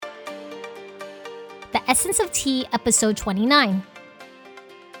Essence of Tea, episode 29.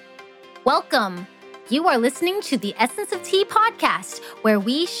 Welcome! You are listening to the Essence of Tea podcast, where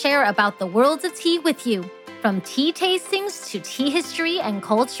we share about the worlds of tea with you. From tea tastings to tea history and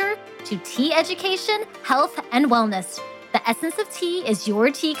culture to tea education, health, and wellness. The Essence of Tea is your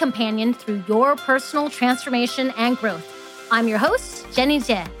tea companion through your personal transformation and growth. I'm your host, Jenny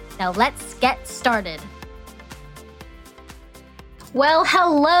Jie. Now let's get started. Well,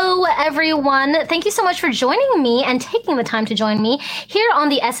 hello, everyone. Thank you so much for joining me and taking the time to join me here on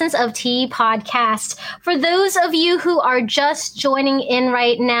the Essence of Tea podcast. For those of you who are just joining in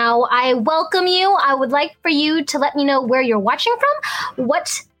right now, I welcome you. I would like for you to let me know where you're watching from,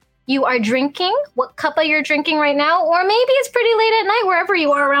 what you are drinking, what cuppa you're drinking right now, or maybe it's pretty late at night wherever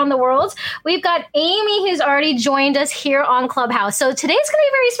you are around the world. We've got Amy who's already joined us here on Clubhouse. So today's going to be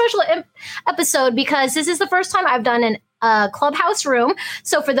a very special episode because this is the first time I've done a Clubhouse room.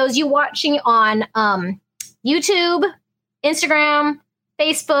 So for those of you watching on YouTube, Instagram,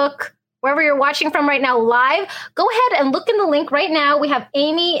 Facebook, wherever you're watching from right now live, go ahead and look in the link right now. We have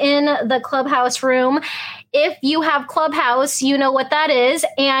Amy in the Clubhouse room. If you have Clubhouse, you know what that is.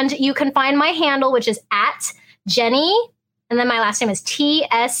 And you can find my handle, which is at Jenny. And then my last name is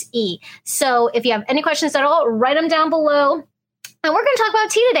TSE. So if you have any questions at all, write them down below. And we're going to talk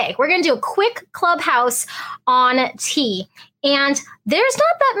about tea today. We're going to do a quick Clubhouse on tea. And there's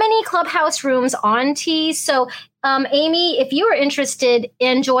not that many Clubhouse rooms on tea. So Amy, if you are interested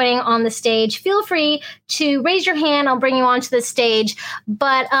in joining on the stage, feel free to raise your hand. I'll bring you onto the stage.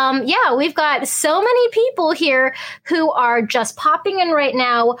 But yeah, we've got so many people here who are just popping in right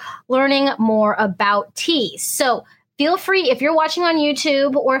now, learning more about tea. So feel free, if you're watching on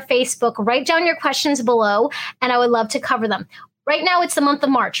YouTube or Facebook, write down your questions below, and I would love to cover them. Right now, it's the month of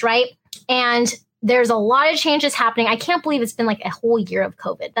March, right? And there's a lot of changes happening. I can't believe it's been like a whole year of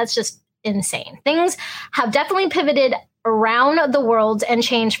COVID. That's just insane. Things have definitely pivoted around the world and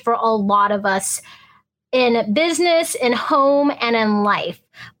changed for a lot of us in business, in home, and in life.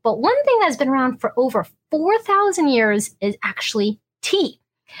 But one thing that's been around for over 4,000 years is actually tea.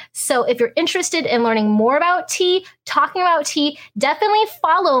 So if you're interested in learning more about tea, talking about tea, definitely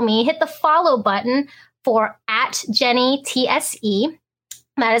follow me. Hit the follow button for at Jenny TSE.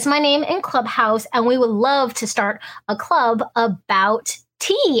 That is my name in Clubhouse, and we would love to start a club about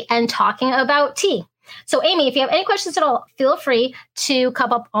tea and talking about tea. So Amy, if you have any questions at all, feel free to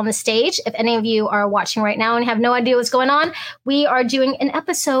come up on the stage. If any of you are watching right now and have no idea what's going on, we are doing an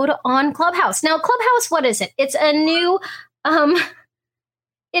episode on Clubhouse. Now, Clubhouse, what is it? It's a new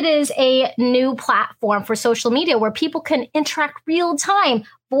It is a new platform for social media where people can interact real time,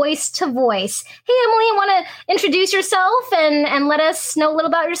 voice to voice. Hey, Emily, you want to introduce yourself and let us know a little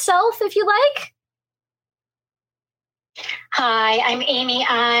about yourself if you like? Hi, I'm Amy.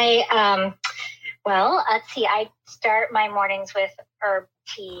 Let's see. I start my mornings with herb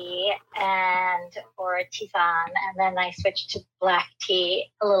tea or a tisane, and then I switch to black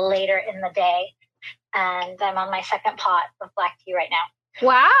tea a little later in the day. And I'm on my second pot of black tea right now.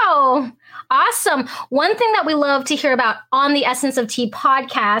 Wow. Awesome. One thing that we love to hear about on the Essence of Tea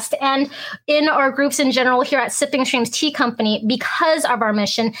podcast and in our groups in general here at Sipping Streams Tea Company, because of our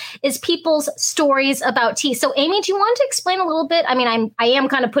mission, is people's stories about tea. So Amy, do you want to explain a little bit? I mean, I am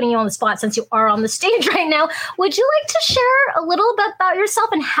kind of putting you on the spot since you are on the stage right now. Would you like to share a little bit about yourself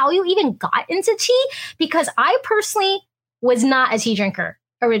and how you even got into tea? Because I personally was not a tea drinker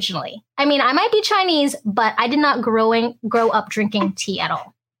originally. I mean, I might be Chinese, but I did not grow up drinking tea at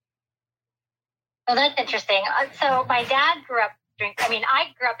all. Oh, that's interesting. So my dad I grew up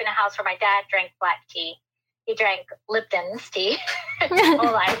in a house where my dad drank black tea. He drank Lipton's tea his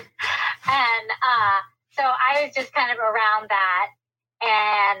whole life. And so I was just kind of around that.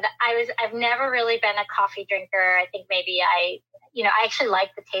 And I've never really been a coffee drinker. I think maybe I actually like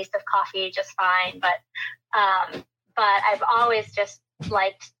the taste of coffee just fine, but I've always just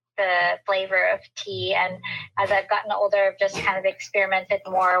liked the flavor of tea. And as I've gotten older, I've just kind of experimented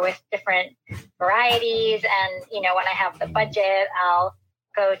more with different varieties. And, when I have the budget, I'll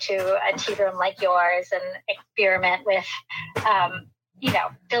go to a tea room like yours and experiment with,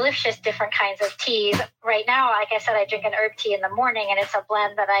 delicious different kinds of teas. Right now, like I said, I drink an herb tea in the morning, and it's a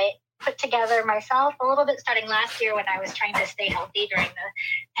blend that I put together myself a little bit starting last year when I was trying to stay healthy during the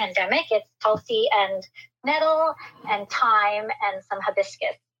pandemic. It's tulsi and nettle and thyme and some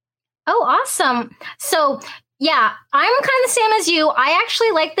hibiscus. Oh, awesome. So yeah, I'm kind of the same as you. I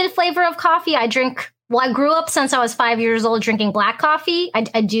actually like the flavor of coffee. I grew up since I was 5 years old drinking black coffee.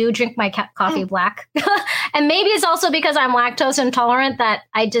 I do drink my coffee black. And maybe it's also because I'm lactose intolerant that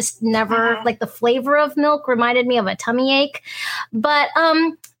I just never, like the flavor of milk reminded me of a tummy ache. But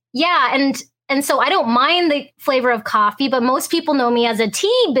yeah, and And so I don't mind the flavor of coffee, but most people know me as a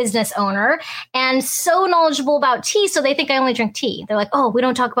tea business owner and so knowledgeable about tea. So they think I only drink tea. They're like, oh, we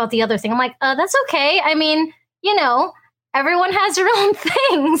don't talk about the other thing. I'm like, that's okay. I mean, everyone has their own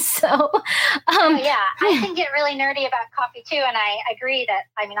thing. So, yeah, I can get really nerdy about coffee too. And I agree that,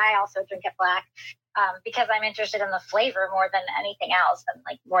 I also drink it black. Because I'm interested in the flavor more than anything else, and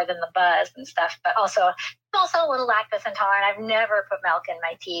like more than the buzz and stuff. But also, I'm also a little lactose intolerant. I've never put milk in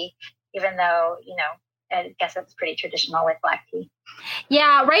my tea, even though I guess it's pretty traditional with black tea.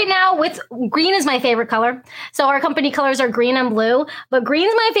 Yeah, right now green is my favorite color. So our company colors are green and blue, but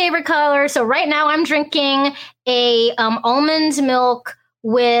green's my favorite color. So right now I'm drinking a almond milk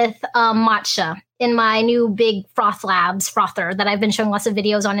with matcha in my new big Froth Labs frother that I've been showing lots of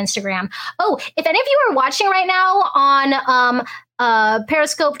videos on Instagram. Oh, if any of you are watching right now on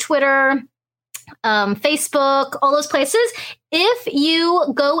Periscope, Twitter, Facebook, all those places, if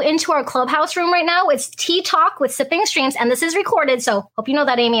you go into our Clubhouse room right now, it's Tea Talk with Sipping Streams, and this is recorded, so hope you know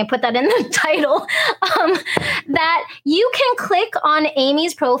that, Amy. I put that in the title, that you can click on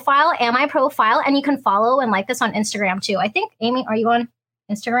Amy's profile and my profile, and you can follow and like us on Instagram too. I think, Amy, are you on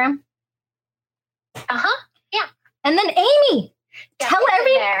Instagram? Yeah. And then Amy, tell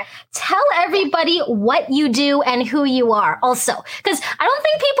everybody what you do and who you are also. Because I don't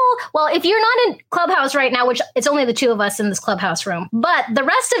think people, if you're not in Clubhouse right now, which it's only the two of us in this Clubhouse room, but the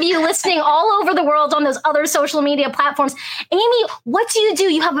rest of you listening all over the world on those other social media platforms, Amy, what do?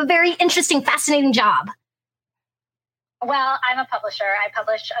 You have a very interesting, fascinating job. Well, I'm a publisher. I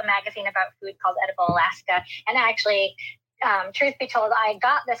publish a magazine about food called Edible Alaska. And actually, truth be told, I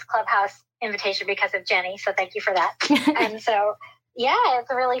got this Clubhouse invitation because of Jenny. So thank you for that. And so, yeah,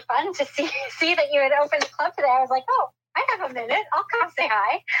 it's really fun to see that you had opened the club today. I was like, oh, I have a minute. I'll come say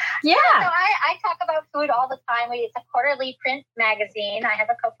hi. Yeah. So I talk about food all the time. It's a quarterly print magazine. I have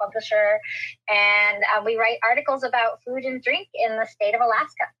a co-publisher, and we write articles about food and drink in the state of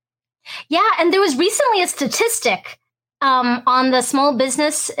Alaska. Yeah. And there was recently a statistic on the Small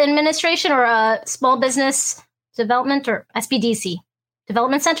Business Administration or Small Business Development or SBDC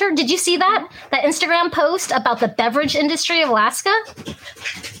Development Center. Did you see that? That Instagram post about the beverage industry of Alaska?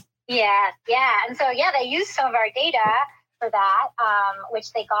 Yeah. And so, they used some of our data for that, which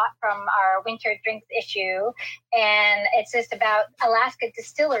they got from our winter drinks issue. And it's just about Alaska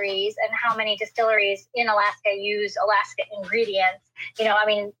distilleries and how many distilleries in Alaska use Alaska ingredients.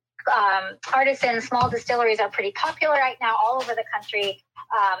 Artisan small distilleries are pretty popular right now all over the country.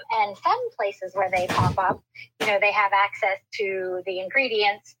 And some places where they pop up, they have access to the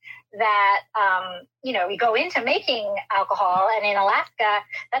ingredients that, we go into making alcohol. And in Alaska,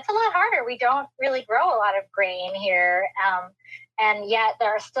 that's a lot harder. We don't really grow a lot of grain here. And yet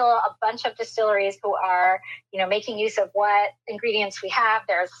there are still a bunch of distilleries who are, making use of what ingredients we have.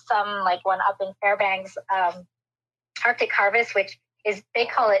 There's some, like one up in Fairbanks, Arctic Harvest, which they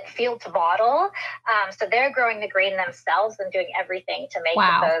call it field to bottle. So they're growing the grain themselves and doing everything to make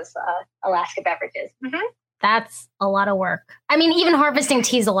those Alaska beverages. Mm-hmm. That's a lot of work. I mean, even harvesting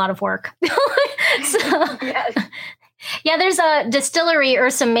tea is a lot of work. Yes. Yeah, there's a distillery,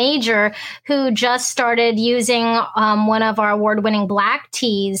 Ursa Major, who just started using one of our award-winning black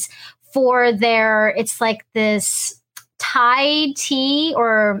teas for it's like this Thai tea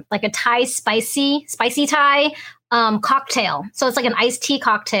or like a Thai spicy Thai cocktail. So it's like an iced tea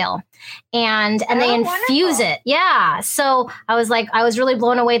cocktail and they infuse it. Yeah. So I was really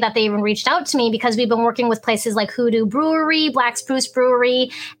blown away that they even reached out to me because we've been working with places like Hoodoo Brewery, Black Spruce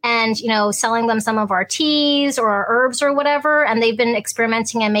Brewery, and, selling them some of our teas or our herbs or whatever. And they've been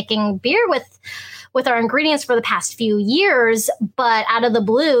experimenting and making beer with our ingredients for the past few years. But out of the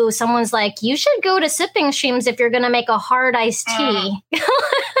blue, someone's like, you should go to Sipping Streams if you're going to make a hard iced tea.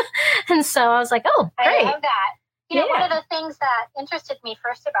 And so I was like, oh, great. I love that. One of the things that interested me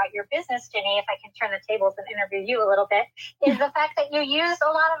first about your business, Jenny, if I can turn the tables and interview you a little bit, is the fact that you use a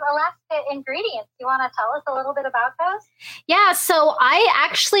lot of Alaska ingredients. You want to tell us a little bit about those? Yeah, so I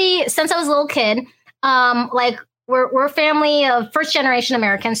actually, since I was a little kid, we're a family of first generation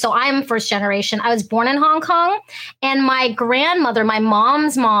Americans. So I'm first generation. I was born in Hong Kong, and my grandmother, my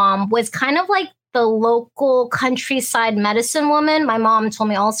mom's mom, was kind of like the local countryside medicine woman. My mom told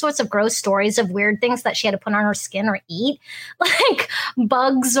me all sorts of gross stories of weird things that she had to put on her skin or eat, like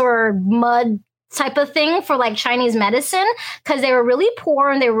bugs or mud type of thing for like Chinese medicine, because they were really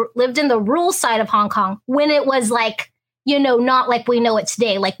poor and they lived in the rural side of Hong Kong when it was like, not like we know it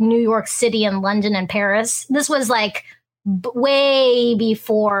today, like New York City and London and Paris. This was like way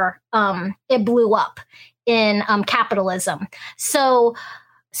before it blew up in capitalism. So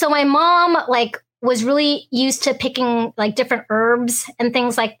my mom was really used to picking like different herbs and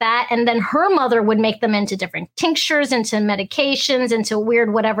things like that. And then her mother would make them into different tinctures, into medications, into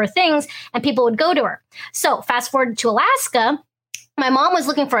weird whatever things, and people would go to her. So fast forward to Alaska, my mom was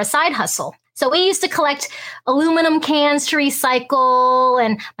looking for a side hustle. So we used to collect aluminum cans to recycle,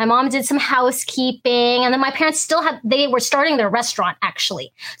 and my mom did some housekeeping. And then my parents they were starting their restaurant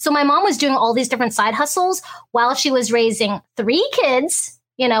actually. So my mom was doing all these different side hustles while she was raising 3 kids.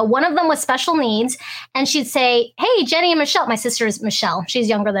 One of them was special needs. And she'd say, hey, Jenny and Michelle, my sister is Michelle. She's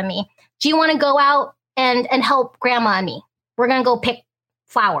younger than me. Do you want to go out and help grandma and me? We're going to go pick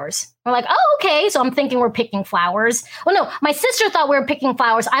flowers. We're like, oh, okay. So I'm thinking we're picking flowers. Well, no, my sister thought we were picking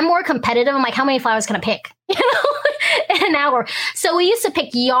flowers. I'm more competitive. I'm like, how many flowers can I pick? In an hour. So we used to pick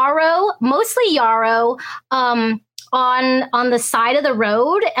yarrow, mostly yarrow, on the side of the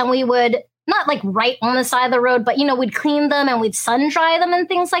road. And we would not like right on the side of the road, but we'd clean them and we'd sun dry them and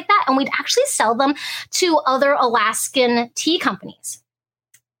things like that. And we'd actually sell them to other Alaskan tea companies.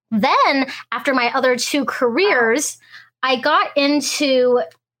 Then after my other 2 careers, I got into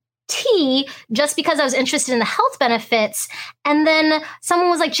tea just because I was interested in the health benefits. And then someone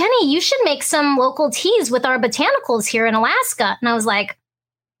was like, Jenny, you should make some local teas with our botanicals here in Alaska. And I was like,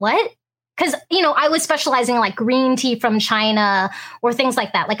 what? Because, I was specializing in like green tea from China or things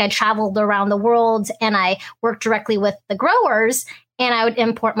like that. Like I traveled around the world and I worked directly with the growers and I would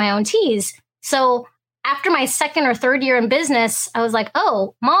import my own teas. So after my 2nd or 3rd year in business, I was like,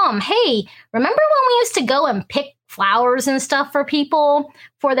 oh, Mom, hey, remember when we used to go and pick flowers and stuff for people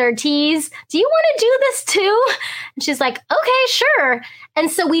for their teas? Do you want to do this too? And she's like, okay, sure. And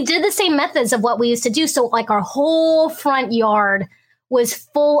so we did the same methods of what we used to do. So like our whole front yard was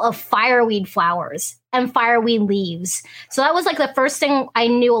full of fireweed flowers and fireweed leaves. So that was like the first thing I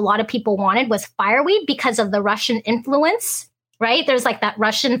knew a lot of people wanted was fireweed because of the Russian influence, right? There's like that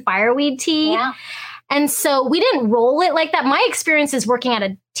Russian fireweed tea. Yeah. And so we didn't roll it like that. My experience is working at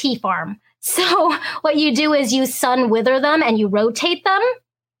a tea farm. So what you do is you sun wither them and you rotate them.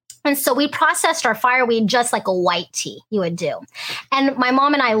 And so we processed our fireweed just like a white tea you would do. And my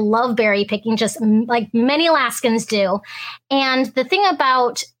mom and I love berry picking, just like many Alaskans do. And the thing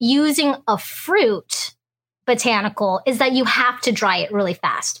about using a fruit botanical is that you have to dry it really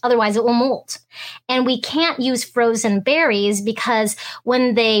fast. Otherwise it will mold. And we can't use frozen berries because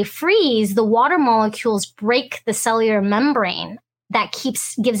when they freeze, the water molecules break the cellular membrane that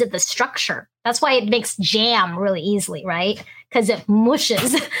gives it the structure. That's why it makes jam really easily, right? Because it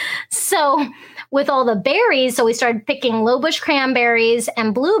mushes. So with all the berries, so we started picking low bush cranberries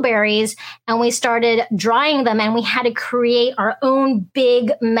and blueberries, and we started drying them, and we had to create our own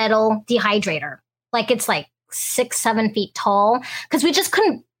big metal dehydrator. Like it's like 6-7 feet tall, because we just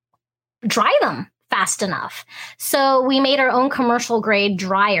couldn't dry them fast enough. So we made our own commercial grade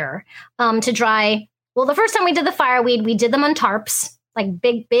dryer to dry. Well, the first time we did the fireweed, we did them on tarps, like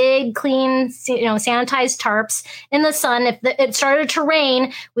big, clean, sanitized tarps in the sun. If it started to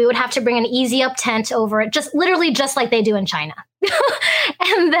rain, we would have to bring an easy up tent over it, just like they do in China.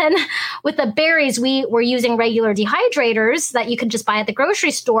 And then with the berries, we were using regular dehydrators that you could just buy at the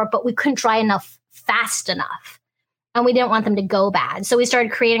grocery store, but we couldn't dry enough fast enough. And we didn't want them to go bad. So we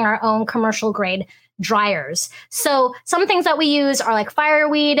started creating our own commercial grade dryers. So some things that we use are like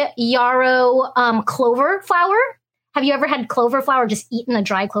fireweed, yarrow, clover flower. Have you ever had clover flower, just eaten a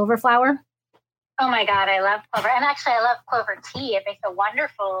dry clover flower? Oh my God, I love clover. And actually, I love clover tea. It makes a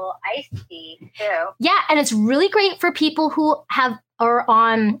wonderful iced tea too. Yeah, and it's really great for people who are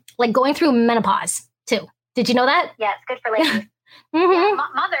on like going through menopause too. Did you know that? Yeah, it's good for ladies. Mm-hmm. Yeah,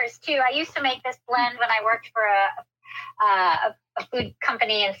 mothers too. I used to make this blend when I worked for a food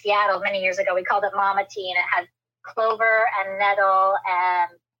company in Seattle many years ago. We called it Mama Tea, and it had clover and nettle, and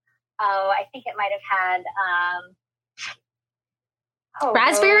I think it might have had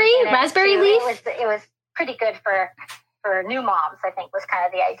raspberry leaf. It was pretty good for new moms. I think was kind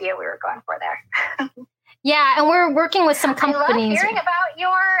of the idea we were going for there. Yeah, and we're working with some companies. I love hearing about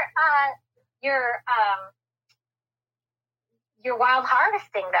your wild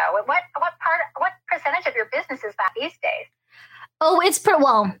harvesting, though. What percentage of your business is that these days? Oh,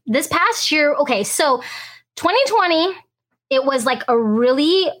 this past year. Okay, so 2020, it was like a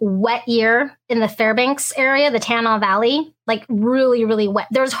really wet year in the Fairbanks area, the Tanana Valley, like really, really wet.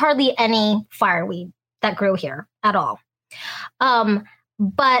 There was hardly any fireweed that grew here at all.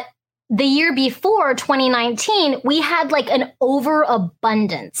 But the year before, 2019, we had like an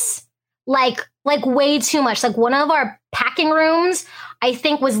overabundance, like way too much. Like one of our packing rooms, I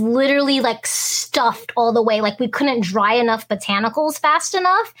think, was literally like stuffed all the way. Like we couldn't dry enough botanicals fast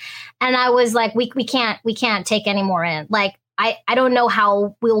enough. And I was like, we can't take any more in. Like I don't know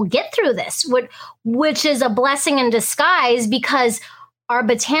how we'll get through this, which is a blessing in disguise because our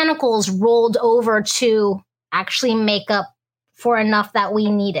botanicals rolled over to actually make up for enough that we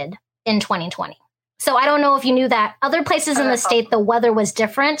needed in 2020. So I don't know if you knew that. Other places in the state, the weather was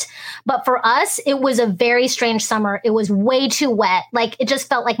different. But for us, it was a very strange summer. It was way too wet. Like, it just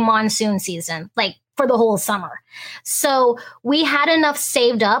felt like monsoon season, like for the whole summer. So we had enough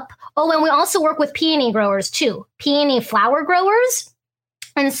saved up. Oh, and we also work with peony growers too, peony flower growers.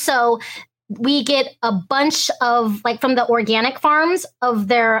 And so we get a bunch of, like, from the organic farms of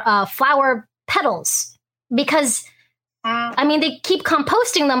their flower petals because I mean, they keep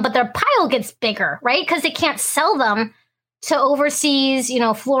composting them, but their pile gets bigger, right? Because they can't sell them to overseas,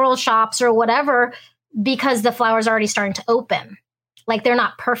 floral shops or whatever, because the flowers are already starting to open. Like, they're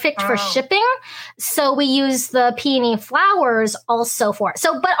not perfect for shipping. So we use the peony flowers also for it.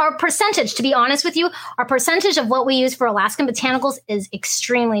 So, but our percentage, to be honest with you, our percentage of what we use for Alaskan botanicals is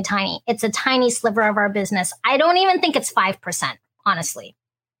extremely tiny. It's a tiny sliver of our business. I don't even think it's 5%, honestly.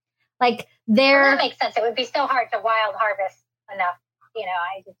 Like, that makes sense. It would be so hard to wild harvest enough,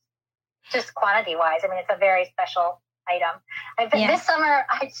 just quantity wise. I mean, it's a very special item. This summer,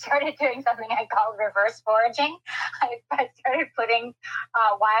 I started doing something I call reverse foraging. I started putting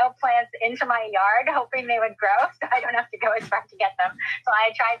wild plants into my yard, hoping they would grow, so I don't have to go as far to get them. So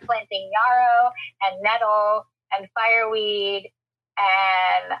I tried planting yarrow and nettle and fireweed,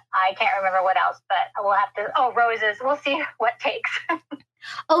 and I can't remember what else, but we'll have to. Oh, roses. We'll see what takes.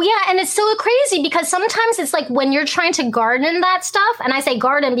 Oh, yeah. And it's so crazy because sometimes it's like when you're trying to garden that stuff, and I say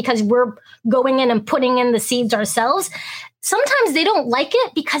garden because we're going in and putting in the seeds ourselves. Sometimes they don't like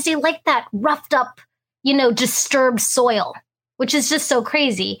it because they like that roughed up, disturbed soil, which is just so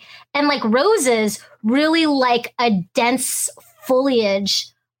crazy. And like roses really like a dense foliage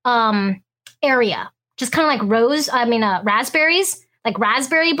area, just kind of like raspberries, like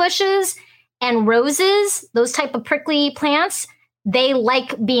raspberry bushes and roses, those type of prickly plants. They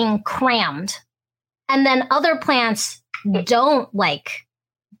like being crammed. And then other plants don't like,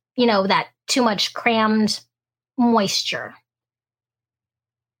 that too much crammed moisture.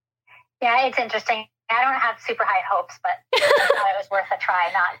 Yeah, it's interesting. I don't have super high hopes, but I thought it was worth a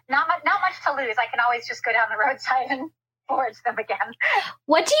try. Not much to lose. I can always just go down the roadside and forage them again.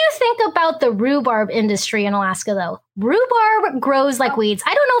 What do you think about the rhubarb industry in Alaska, though? Rhubarb grows like weeds.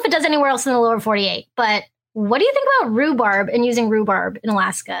 I don't know if it does anywhere else in the lower 48, but what do you think about rhubarb and using rhubarb in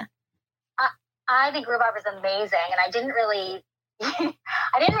Alaska? I think rhubarb is amazing, and I didn't really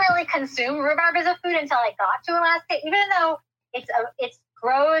consume rhubarb as a food until I got to Alaska. Even though it's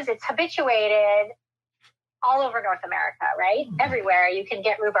habituated all over North America, right? Mm-hmm. Everywhere you can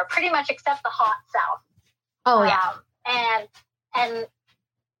get rhubarb, pretty much except the hot South. Oh yeah,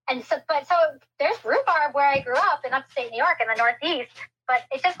 so there's rhubarb where I grew up in upstate New York in the Northeast. But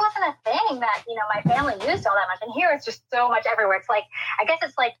it just wasn't a thing that, my family used all that much. And here it's just so much everywhere. It's like, I guess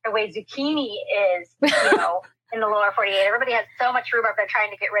it's like the way zucchini is, in the lower 48. Everybody has so much rhubarb, they're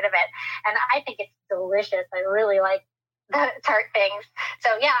trying to get rid of it. And I think it's delicious. I really like the tart things.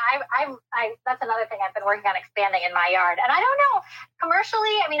 So yeah, I that's another thing I've been working on expanding in my yard. And I don't know,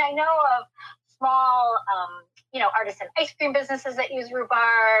 commercially, I know of small, artisan ice cream businesses that use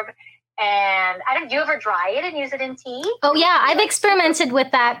rhubarb. And do you ever dry it and use it in tea? Oh yeah, I've experimented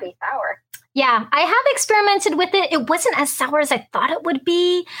with that. It'd be sour. Yeah, I have experimented with it. It wasn't as sour as I thought it would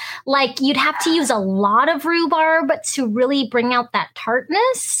be. Like, you'd have to use a lot of rhubarb to really bring out that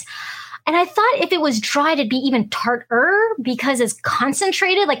tartness. And I thought if it was dried, it'd be even tarter because it's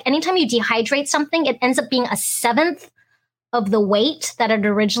concentrated. Like, anytime you dehydrate something, it ends up being a seventh of the weight that it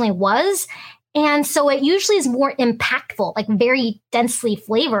originally was. And so it usually is more impactful, like very densely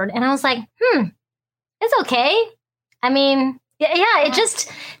flavored. And I was like, it's okay. It just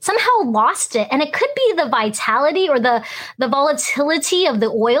somehow lost it. And it could be the vitality or the volatility of the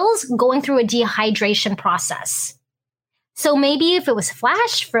oils going through a dehydration process. So maybe if it was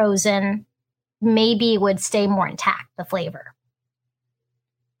flash frozen, maybe it would stay more intact, the flavor.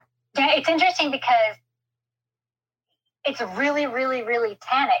 Yeah, it's interesting because it's really, really, really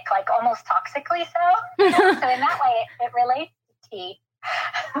tannic, like almost toxically so. So in that way, it relates to tea.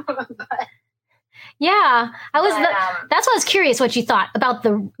 Yeah, that's why I was curious what you thought about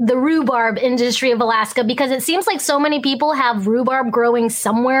the rhubarb industry of Alaska, because it seems like so many people have rhubarb growing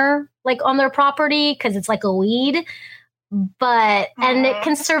somewhere like on their property because it's like a weed, and it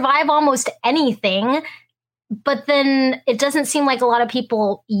can survive almost anything. But then it doesn't seem like a lot of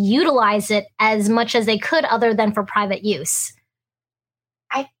people utilize it as much as they could other than for private use.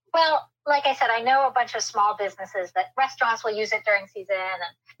 Well, like I said, I know a bunch of small businesses that restaurants will use it during season.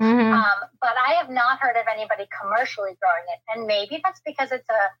 But I have not heard of anybody commercially growing it. And maybe that's because it's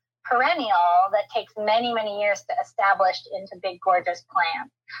a perennial that takes many, many years to establish into big, gorgeous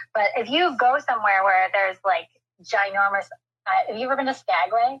plants. But if you go somewhere where there's like ginormous, have you ever been to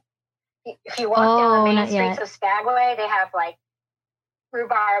Skagway? If you walk down the main streets of Skagway, they have like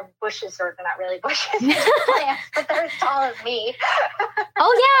rhubarb bushes, or they're not really bushes, plants, but they're as tall as me.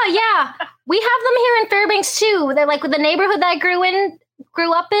 Yeah. We have them here in Fairbanks too. They're like with the neighborhood that I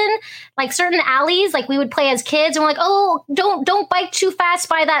grew up in, like certain alleys, like we would play as kids and we're like, oh, don't bike too fast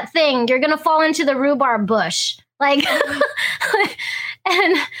by that thing. You're going to fall into the rhubarb bush. Like,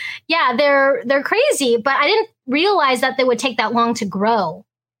 and yeah, they're crazy, but I didn't realize that they would take that long to grow,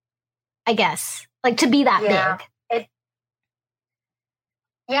 I guess, like to be that big.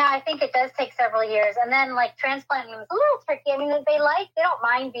 Yeah, I think it does take several years. And then like transplanting is a little tricky. I mean, they don't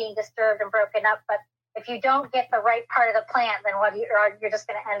mind being disturbed and broken up, but if you don't get the right part of the plant, then you're just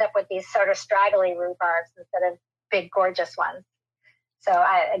going to end up with these sort of straggly rhubarbs instead of big, gorgeous ones. So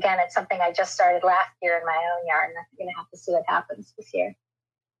again, it's something I just started last year in my own yard, and I'm going to have to see what happens this year.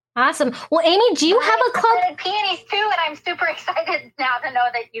 Awesome. Well, Amy, do you have a club? I peonies too, and I'm super excited now to know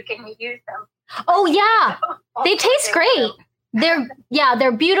that you can use them. Oh yeah, they taste great.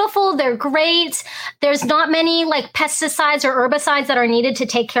 They're beautiful. They're great. There's not many like pesticides or herbicides that are needed to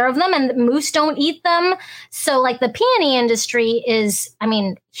take care of them, and moose don't eat them. So like the peony industry is, I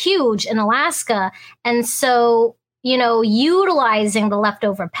mean, huge in Alaska. And so, utilizing the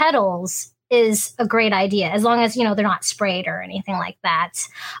leftover petals is a great idea, as long as, they're not sprayed or anything like that.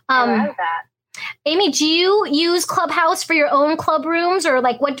 I love that. Amy, do you use Clubhouse for your own club rooms, or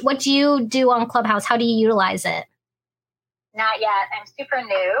like what do you do on Clubhouse? How do you utilize it? Not yet. I'm super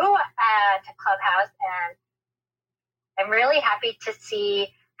new to Clubhouse, and I'm really happy to see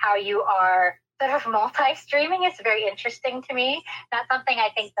how you are sort of multi-streaming. It's very interesting to me. Not something I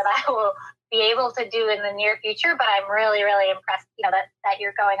think that I will be able to do in the near future, but I'm really, really impressed, that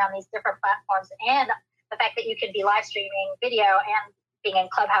you're going on these different platforms, and the fact that you can be live streaming video and being in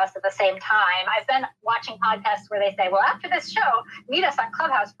Clubhouse at the same time. I've been watching podcasts where they say, well, after this show, meet us on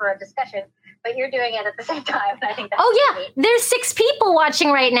Clubhouse for a discussion, but you're doing it at the same time. And I think that's neat. There's 6 people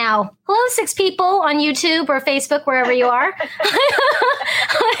watching right now. Hello, 6 people on YouTube or Facebook, wherever you are.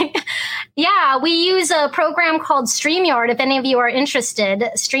 Yeah, we use a program called StreamYard, if any of you are interested,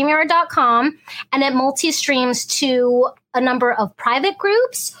 StreamYard.com, and it multi-streams to a number of private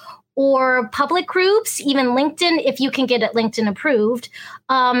groups or public groups, even LinkedIn, if you can get it LinkedIn approved.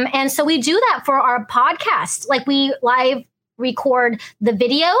 And so we do that for our podcast. Like we live record the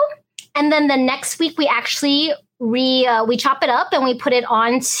video, and then the next week we actually we chop it up and we put it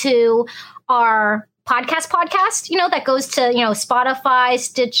onto our podcast, that goes to, Spotify,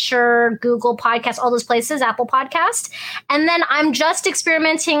 Stitcher, Google Podcasts, all those places, Apple Podcast. And then I'm just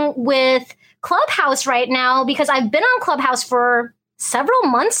experimenting with Clubhouse right now because I've been on Clubhouse for several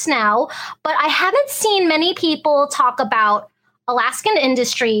months now, but I haven't seen many people talk about Alaskan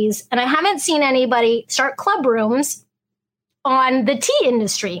industries, and I haven't seen anybody start club rooms on the tea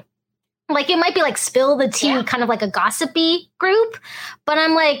industry. Like it might be like spill the tea, kind of like a gossipy group, but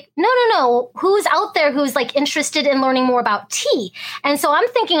I'm like, no. Who's out there who's like interested in learning more about tea? And so I'm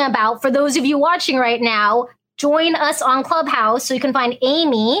thinking about, for those of you watching right now, join us on Clubhouse so you can find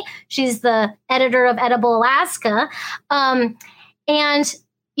Amy. She's the editor of Edible Alaska. And,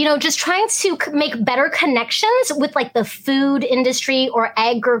 just trying to make better connections with like the food industry or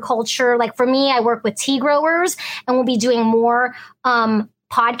agriculture. Like for me, I work with tea growers, and we'll be doing more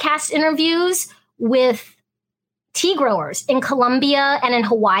podcast interviews with tea growers in Colombia and in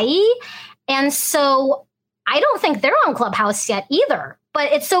Hawaii. And so I don't think they're on Clubhouse yet either,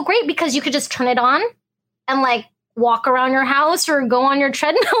 but it's so great because you could just turn it on and like walk around your house or go on your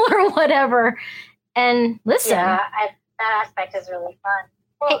treadmill or whatever and listen. Yeah, that aspect is really fun.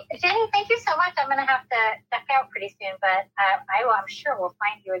 Well, Jenny, thank you so much. I'm going to have to duck out pretty soon, but I'm sure we'll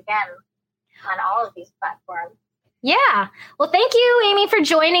find you again on all of these platforms. Yeah. Well, thank you, Amy, for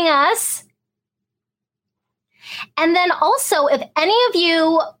joining us. And then also, if any of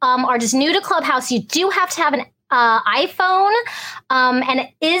you are just new to Clubhouse, you do have to have an iPhone, and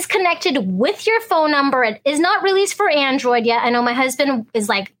it is connected with your phone number. It is not released for Android yet. I know my husband is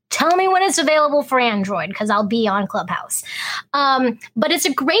like, tell me when it's available for Android because I'll be on Clubhouse. But it's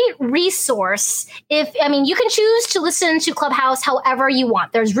a great resource. You can choose to listen to Clubhouse however you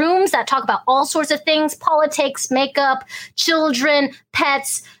want. There's rooms that talk about all sorts of things, politics, makeup, children,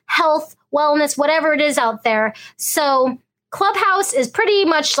 pets, health, wellness, whatever it is out there. So Clubhouse is pretty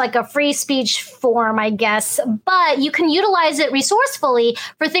much like a free speech forum, I guess, but you can utilize it resourcefully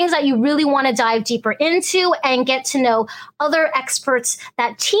for things that you really want to dive deeper into and get to know other experts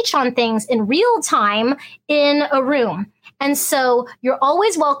that teach on things in real time in a room. And so you're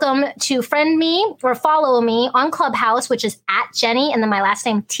always welcome to friend me or follow me on Clubhouse, which is at Jenny and then my last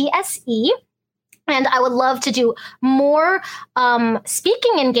name, TSE. And I would love to do more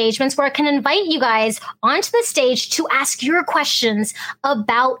speaking engagements where I can invite you guys onto the stage to ask your questions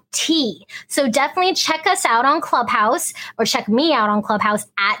about tea. So definitely check us out on Clubhouse, or check me out on Clubhouse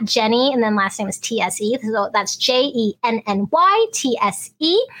at Jenny, and then last name is TSE. So that's JENNYTSE.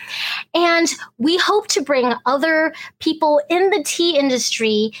 And we hope to bring other people in the tea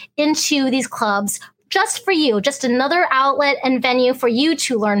industry into these clubs just for you, just another outlet and venue for you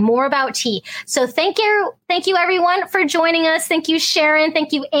to learn more about tea. So thank you everyone for joining us. Thank you, Sharon.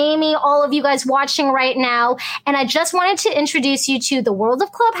 Thank you, Amy, all of you guys watching right now. And I just wanted to introduce you to the world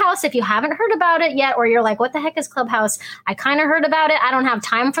of Clubhouse. If you haven't heard about it yet, or you're like, what the heck is Clubhouse? I kind of heard about it. I don't have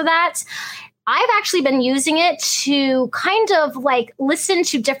time for that. I've actually been using it to kind of like listen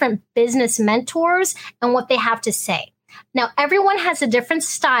to different business mentors and what they have to say. Now, everyone has a different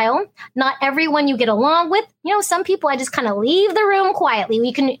style. Not everyone you get along with. You know, some people I just kind of leave the room quietly.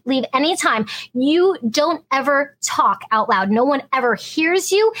 You can leave anytime. You don't ever talk out loud. No one ever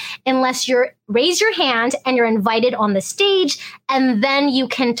hears you unless you raise your hand and you're invited on the stage, and then you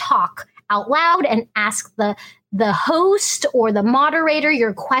can talk out loud and ask the host or the moderator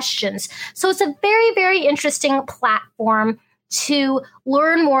your questions. So it's a very, very interesting platform to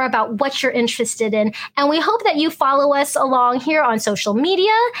learn more about what you're interested in. And we hope that you follow us along here on social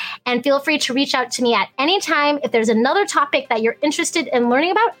media, and feel free to reach out to me at any time if there's another topic that you're interested in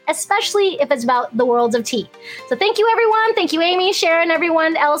learning about, especially if it's about the world of tea. So thank you, everyone. Thank you, Amy, Sharon,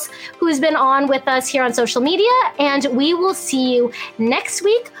 everyone else who's been on with us here on social media. And we will see you next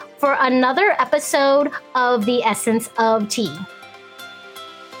week for another episode of The Essence of Tea.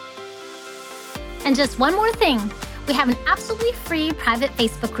 And just one more thing. We have an absolutely free private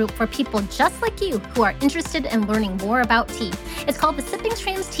Facebook group for people just like you who are interested in learning more about tea. It's called the Sipping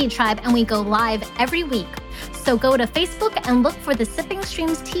Streams Tea Tribe, and we go live every week. So go to Facebook and look for the Sipping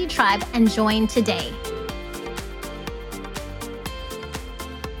Streams Tea Tribe and join today.